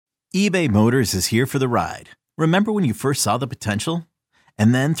eBay Motors is here for the ride. Remember when you first saw the potential?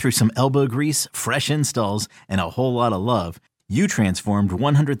 And then through some elbow grease, fresh installs, and a whole lot of love, you transformed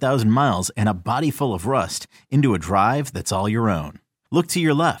 100,000 miles and a body full of rust into a drive that's all your own. Look to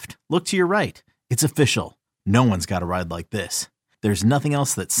your left. Look to your right. It's official. No one's got a ride like this. There's nothing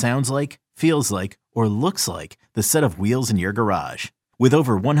else that sounds like, feels like, or looks like the set of wheels in your garage. With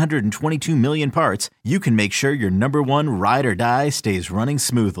over 122 million parts, you can make sure your number one ride or die stays running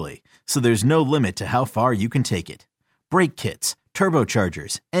smoothly. So there's no limit to how far you can take it. Brake kits,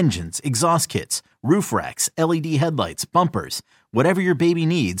 turbochargers, engines, exhaust kits, roof racks, LED headlights, bumpers, whatever your baby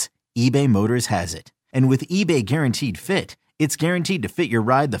needs, eBay Motors has it. And with eBay Guaranteed Fit, it's guaranteed to fit your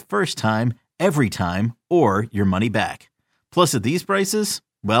ride the first time, every time, or your money back. Plus at these prices,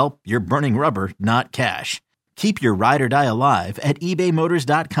 well, you're burning rubber, not cash. Keep your ride or die alive at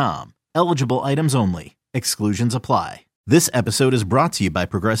ebaymotors.com. Eligible items only. Exclusions apply. This episode is brought to you by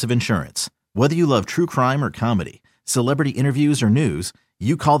Progressive Insurance. Whether you love true crime or comedy, celebrity interviews or news,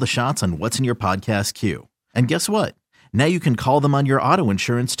 you call the shots on what's in your podcast queue. And guess what? Now you can call them on your auto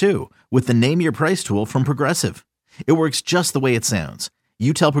insurance too with the Name Your Price tool from Progressive. It works just the way it sounds.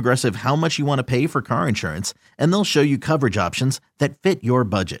 You tell Progressive how much you want to pay for car insurance, and they'll show you coverage options that fit your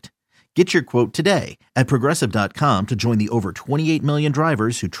budget. Get your quote today at Progressive.com to join the over 28 million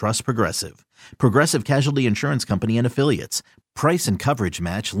drivers who trust Progressive. Progressive Casualty Insurance Company and Affiliates. Price and coverage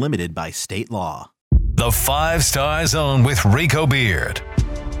match limited by state law. The 5-Star Zone with Rico Beard.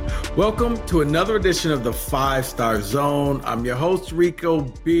 Welcome to another edition of the 5-Star Zone. I'm your host, Rico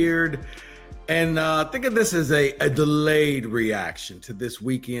Beard. And think of this as a delayed reaction to this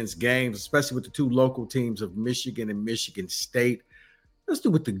weekend's games, especially with the two local teams of Michigan and Michigan State. Let's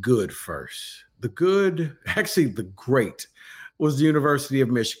do with the good first. The good, actually the great, was the University of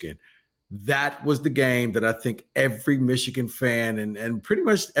Michigan. That was the game that I think every Michigan fan and pretty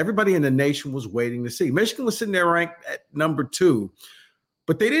much everybody in the nation was waiting to see. Michigan was sitting there ranked at number 2,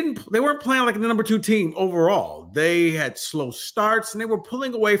 but they weren't playing like the number 2 team overall. They had slow starts and they were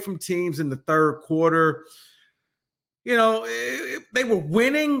pulling away from teams in the third quarter. You know, they were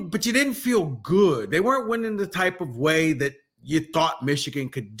winning, but you didn't feel good. They weren't winning the type of way that you thought Michigan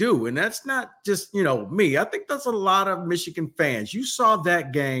could do. And that's not just, me. I think that's a lot of Michigan fans. You saw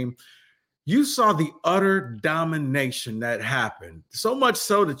that game. You saw the utter domination that happened. So much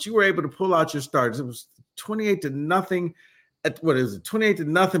so that you were able to pull out your starters. It was 28-0 at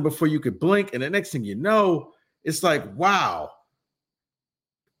 28-0 before you could blink. And the next thing you know, it's like, wow.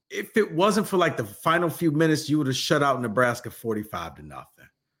 If it wasn't for like the final few minutes, you would have shut out Nebraska 45-0.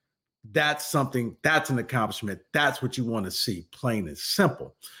 That's something, that's an accomplishment. That's what you want to see, plain and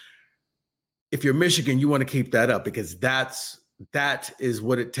simple. If you're Michigan, you want to keep that up because that is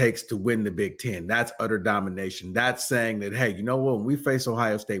what it takes to win the Big Ten. That's utter domination. That's saying that, hey, you know what? When we face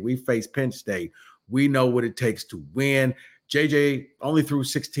Ohio State, we face Penn State, we know what it takes to win. JJ only threw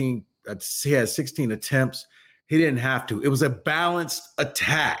 16. He had 16 attempts. He didn't have to. It was a balanced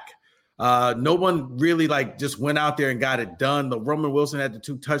attack. No one really just went out there and got it done. The Roman Wilson had the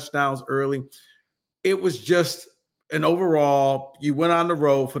 2 touchdowns early. It was just an overall, you went on the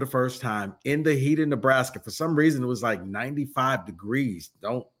road for the first time in the heat of Nebraska. For some reason, it was like 95 degrees.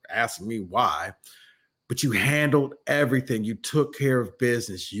 Don't ask me why. But you handled everything. You took care of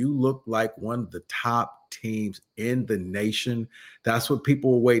business. You looked like one of the top teams in the nation. That's what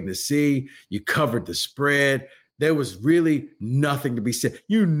people were waiting to see. You covered the spread. There was really nothing to be said.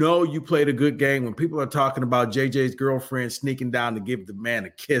 You played a good game when people are talking about JJ's girlfriend sneaking down to give the man a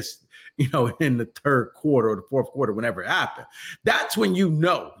kiss, in the third quarter or the fourth quarter, whenever it happened. That's when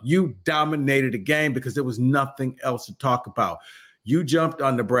you dominated the game because there was nothing else to talk about. You jumped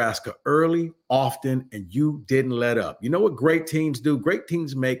on Nebraska early, often, and you didn't let up. You know what great teams do? Great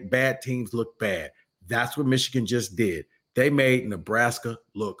teams make bad teams look bad. That's what Michigan just did. They made Nebraska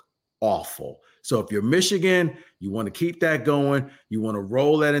look awful. So if you're Michigan, you want to keep that going. You want to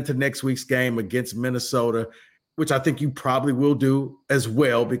roll that into next week's game against Minnesota, which I think you probably will do as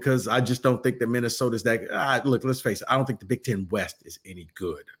well, because I just don't think that Minnesota's that. Look, let's face it. I don't think the Big Ten West is any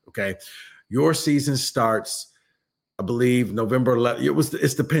good. Okay. Your season starts, I believe, November 11th.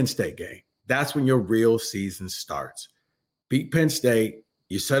 It's the Penn State game. That's when your real season starts. Beat Penn State.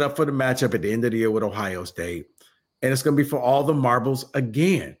 You set up for the matchup at the end of the year with Ohio State, and it's going to be for all the marbles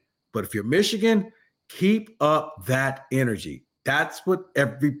again. But if you're Michigan, keep up that energy. That's what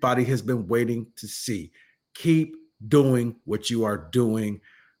everybody has been waiting to see. Keep doing what you are doing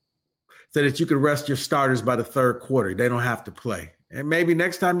so that you can rest your starters by the third quarter. They don't have to play. And maybe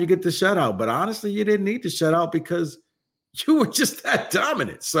next time you get the shutout. But honestly, you didn't need the shutout because you were just that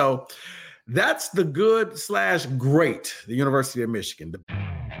dominant. So that's the good/great, the University of Michigan.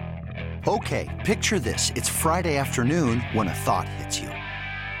 Okay, picture this. It's Friday afternoon when a thought hits you.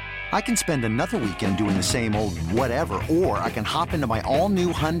 I can spend another weekend doing the same old whatever, or I can hop into my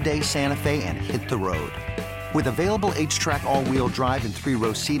all-new Hyundai Santa Fe and hit the road. With available H-Track all-wheel drive and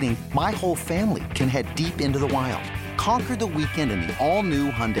 3-row seating, my whole family can head deep into the wild. Conquer the weekend in the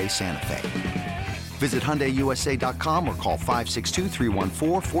all-new Hyundai Santa Fe. Visit HyundaiUSA.com or call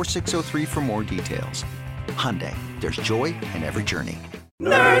 562-314-4603 for more details. Hyundai, there's joy in every journey.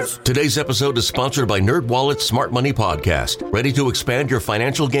 Nerds! Today's episode is sponsored by NerdWallet's Smart Money Podcast. Ready to expand your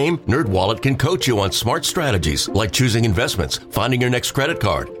financial game? NerdWallet can coach you on smart strategies like choosing investments, finding your next credit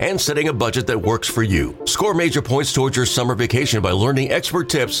card, and setting a budget that works for you. Score major points towards your summer vacation by learning expert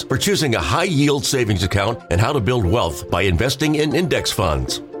tips for choosing a high-yield savings account and how to build wealth by investing in index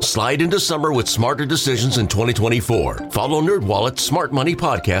funds. Slide into summer with smarter decisions in 2024. Follow NerdWallet's Smart Money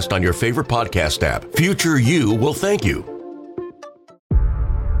Podcast on your favorite podcast app. Future you will thank you.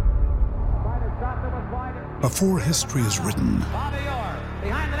 Before history is written,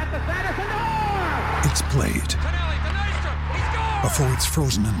 it's played. Before it's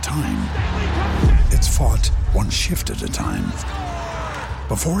frozen in time, it's fought one shift at a time.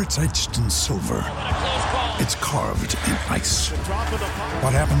 Before it's etched in silver, it's carved in ice.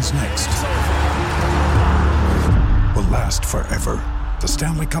 What happens next will last forever. The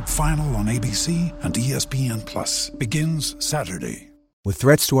Stanley Cup Final on ABC and ESPN Plus begins Saturday. With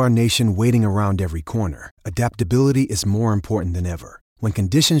threats to our nation waiting around every corner, adaptability is more important than ever. When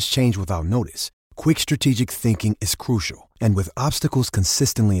conditions change without notice, quick strategic thinking is crucial. And with obstacles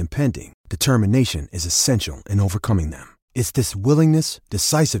consistently impending, determination is essential in overcoming them. It's this willingness,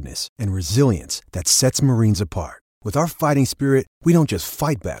 decisiveness, and resilience that sets Marines apart. With our fighting spirit, we don't just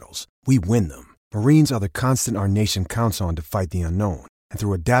fight battles, we win them. Marines are the constant our nation counts on to fight the unknown. And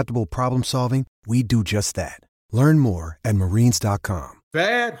through adaptable problem solving, we do just that. Learn more at Marines.com.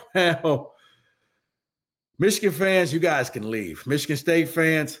 Bad? Well, Michigan fans, you guys can leave. Michigan State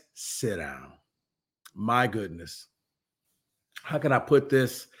fans, sit down. My goodness. How can I put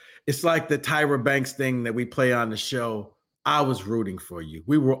this? It's like the Tyra Banks thing that we play on the show. I was rooting for you.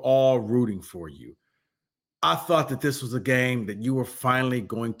 We were all rooting for you. I thought that this was a game that you were finally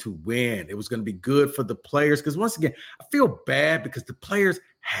going to win. It was going to be good for the players because, once again, I feel bad because the players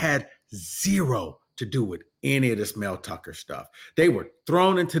had zero to do with any of this Mel Tucker stuff. They were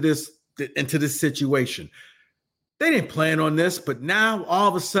thrown into this situation. They didn't plan on this, but now all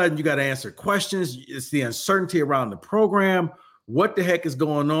of a sudden you got to answer questions. It's the uncertainty around the program. What the heck is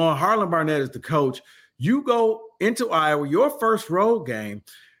going on? Harlan Barnett is the coach. You go into Iowa, your first road game,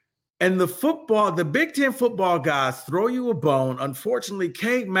 and the Big Ten football guys throw you a bone. Unfortunately,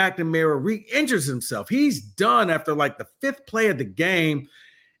 Cade McNamara re-injures himself. He's done after like the fifth play of the game.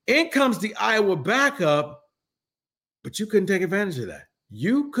 In comes the Iowa backup, but you couldn't take advantage of that.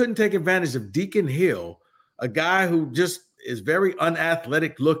 You couldn't take advantage of Deacon Hill, a guy who just is very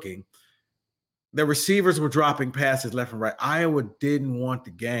unathletic looking. The receivers were dropping passes left and right. Iowa didn't want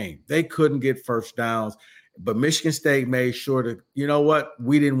the game. They couldn't get first downs, but Michigan State made sure to, you know what?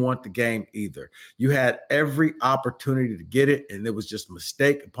 We didn't want the game either. You had every opportunity to get it, and it was just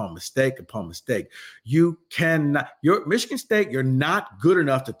mistake upon mistake upon mistake. You cannot, Michigan State, you're not good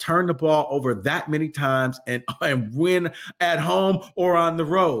enough to turn the ball over that many times and win at home or on the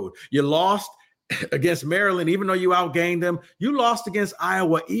road. You lost against Maryland, even though you outgained them. You lost against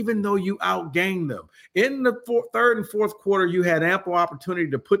Iowa, even though you outgained them. In the third and fourth quarter, you had ample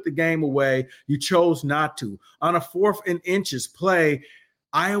opportunity to put the game away. You chose not to. On a 4th and inches play,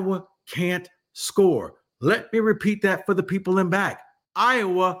 Iowa can't score. Let me repeat that for the people in back.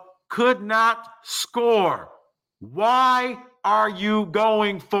 Iowa could not score. Why are you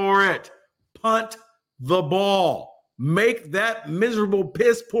going for it? Punt the ball. Make that miserable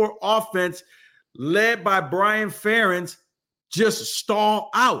piss-poor offense led by Brian Ferentz just stall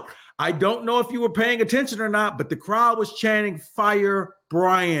out. I don't know if you were paying attention or not, but the crowd was chanting "Fire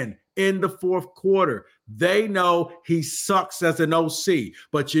Brian" in the fourth quarter. They know he sucks as an OC.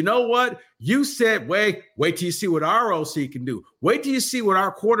 But you know what? You said, wait till you see what our OC can do. Wait till you see what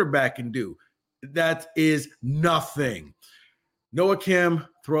our quarterback can do. That is nothing. Noah Kim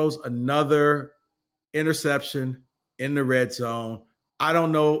throws another interception in the red zone. I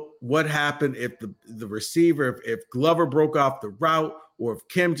don't know what happened, if the receiver, if Glover broke off the route, or if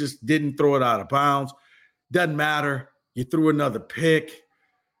Kim just didn't throw it out of bounds. Doesn't matter. You threw another pick.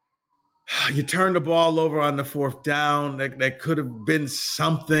 You turned the ball over on the 4th down. That could have been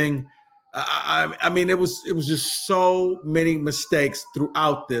something. I mean, it was just so many mistakes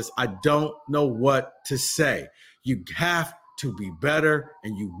throughout this. I don't know what to say. You have to be better,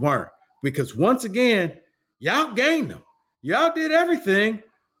 and you weren't. Because once again, y'all gained them. Y'all did everything,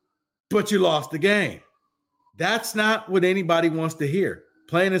 but you lost the game. That's not what anybody wants to hear.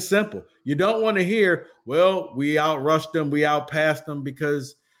 Plain and simple. You don't want to hear, well, we outrushed them, we outpassed them,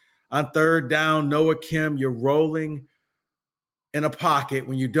 because on third down, Noah Kim, you're rolling in a pocket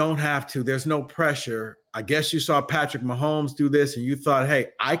when you don't have to. There's no pressure. I guess you saw Patrick Mahomes do this and you thought, hey,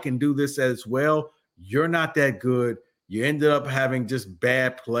 I can do this as well. You're not that good. You ended up having just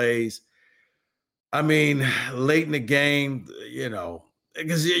bad plays. I mean, late in the game,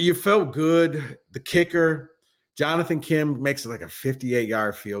 because you felt good. The kicker, Jonathan Kim, makes like a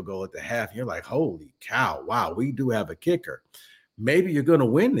 58-yard field goal at the half. You're like, holy cow, wow, we do have a kicker. Maybe you're going to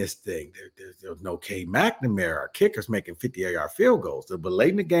win this thing. There's no Cade McNamara. Our kicker's making 58-yard field goals. But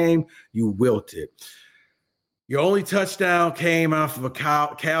late in the game, you wilted. Your only touchdown came off of a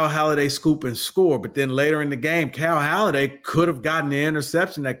Cal Halladay scoop and score. But then later in the game, Cal Halladay could have gotten the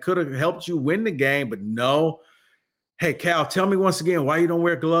interception that could have helped you win the game. But no. Hey, Cal, tell me once again why you don't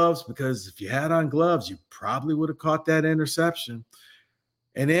wear gloves, because if you had on gloves, you probably would have caught that interception.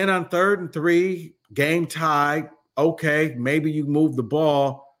 And then on 3rd and 3, game tied. Okay, maybe you move the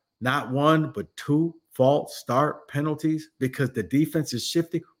ball, not 1, but 2 false start penalties because the defense is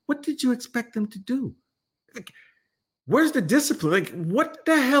shifting. What did you expect them to do? Where's the discipline? Like, what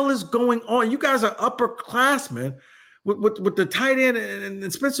the hell is going on? You guys are upperclassmen. With the tight end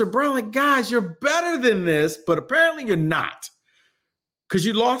and Spencer Brown, like, guys, you're better than this, but apparently you're not, because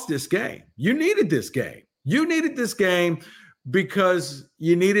you lost this game. You needed this game. You needed this game because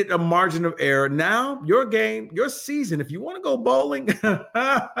you needed a margin of error. Now, your game, your season, if you want to go bowling,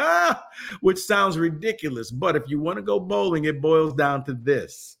 which sounds ridiculous, but if you want to go bowling, it boils down to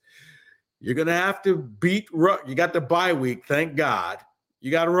this. You're going to have to beat Rutgers. You got the bye week, thank God.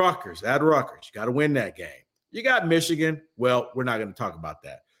 You got Rutgers, at Rutgers. You got to win that game. You got Michigan. Well, we're not going to talk about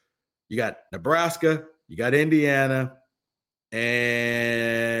that. You got Nebraska. You got Indiana.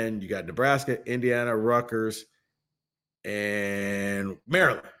 And you got Nebraska, Indiana, Rutgers, and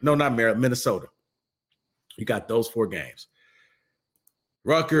Maryland. No, not Maryland, Minnesota. You got those 4 games.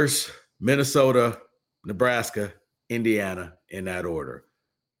 Rutgers, Minnesota, Nebraska, Indiana, in that order.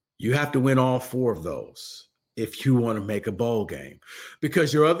 You have to win all 4 of those if you want to make a bowl game,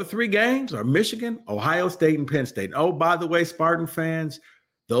 because your other 3 games are Michigan, Ohio State, and Penn State. Oh, by the way, Spartan fans,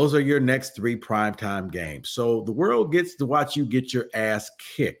 those are your next 3 primetime games. So the world gets to watch you get your ass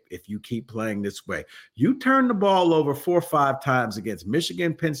kicked if you keep playing this way. You turn the ball over 4 or 5 times against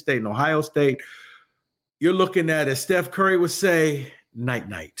Michigan, Penn State, and Ohio State, you're looking at, as Steph Curry would say,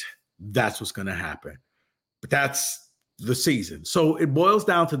 night-night. That's what's going to happen. But that's the season. So it boils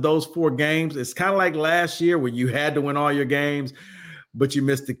down to those 4 games. It's kind of like last year where you had to win all your games, but you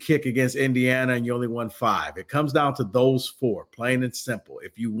missed the kick against Indiana and you only won 5. It comes down to those 4, plain and simple.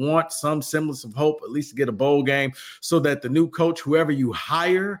 If you want some semblance of hope, at least to get a bowl game so that the new coach, whoever you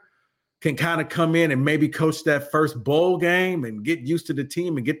hire, can kind of come in and maybe coach that first bowl game and get used to the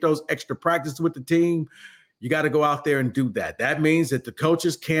team and get those extra practices with the team, you got to go out there and do that. That means that the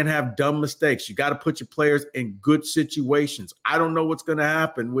coaches can't have dumb mistakes. You got to put your players in good situations. I don't know what's going to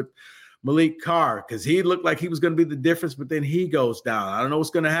happen with Malik Carr, because he looked like he was going to be the difference, but then he goes down. I don't know what's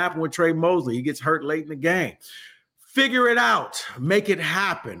going to happen with Trey Mosley. He gets hurt late in the game. Figure it out. Make it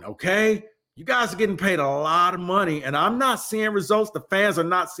happen, okay? You guys are getting paid a lot of money, and I'm not seeing results. The fans are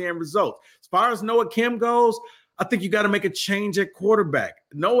not seeing results. As far as Noah Kim goes, I think you got to make a change at quarterback.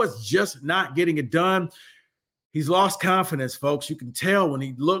 Noah's just not getting it done. He's lost confidence, folks. You can tell when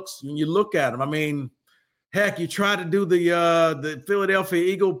you look at him. I mean, heck, you try to do the Philadelphia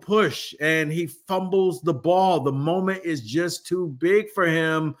Eagle push, and he fumbles the ball. The moment is just too big for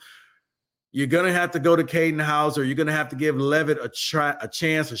him. You're going to have to go to Caden Hauser. You're going to have to give Levitt a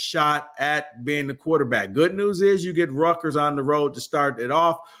shot at being the quarterback. Good news is you get Rutgers on the road to start it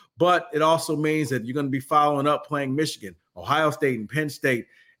off, but it also means that you're going to be following up playing Michigan, Ohio State, and Penn State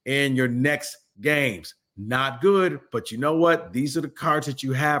in your next games. Not good, but you know what? These are the cards that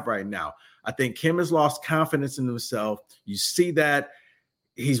you have right now. I think Kim has lost confidence in himself. You see that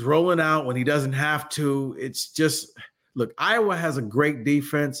he's rolling out when he doesn't have to. It's just, look, Iowa has a great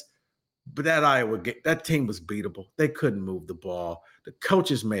defense, but that team was beatable. They couldn't move the ball. The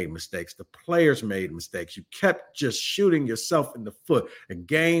coaches made mistakes. The players made mistakes. You kept just shooting yourself in the foot. The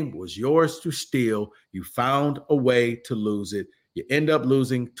game was yours to steal. You found a way to lose it. You end up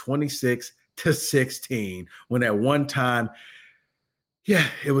losing 26-16 when at one time,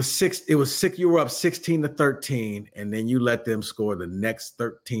 it was 6. You were up 16-13, and then you let them score the next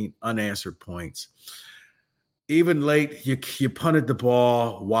 13 unanswered points. Even late, you punted the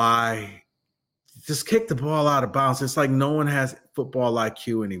ball. Why? Just kick the ball out of bounds. It's like no one has football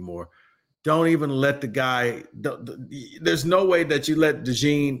IQ anymore. Don't even let the guy. There's no way that you let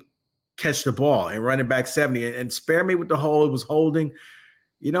DeJean catch the ball and running back 70 and spare me with the hole it was holding.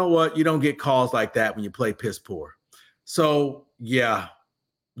 You know what? You don't get calls like that when you play piss poor. So, yeah,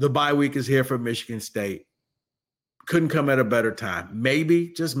 the bye week is here for Michigan State. Couldn't come at a better time. Maybe,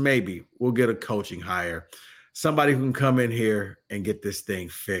 just maybe, we'll get a coaching hire. Somebody who can come in here and get this thing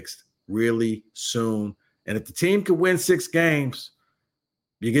fixed really soon. And if the team can win 6 games,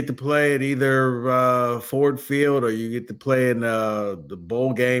 you get to play at either Ford Field or you get to play in the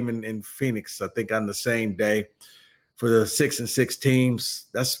bowl game in Phoenix, I think on the same day for the 6-6 teams.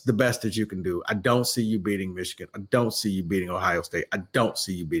 That's the best that you can do. I don't see you beating Michigan. I don't see you beating Ohio State. I don't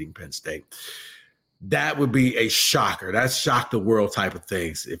see you beating Penn State. That would be a shocker. That's shock the world type of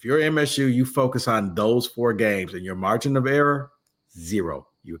things. If you're MSU, you focus on those 4 games and your margin of error, 0.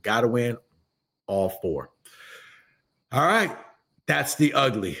 You got to win all 4. All right. That's the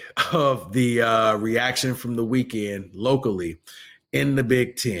ugly of the reaction from the weekend locally in the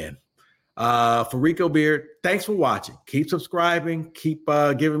Big Ten. For Rico Beard, thanks for watching. Keep subscribing. Keep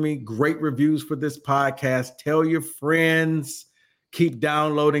giving me great reviews for this podcast. Tell your friends. Keep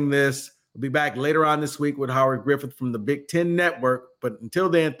downloading this. We'll be back later on this week with Howard Griffith from the Big Ten Network. But until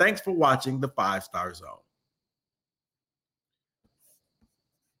then, thanks for watching the 5 Star Zone.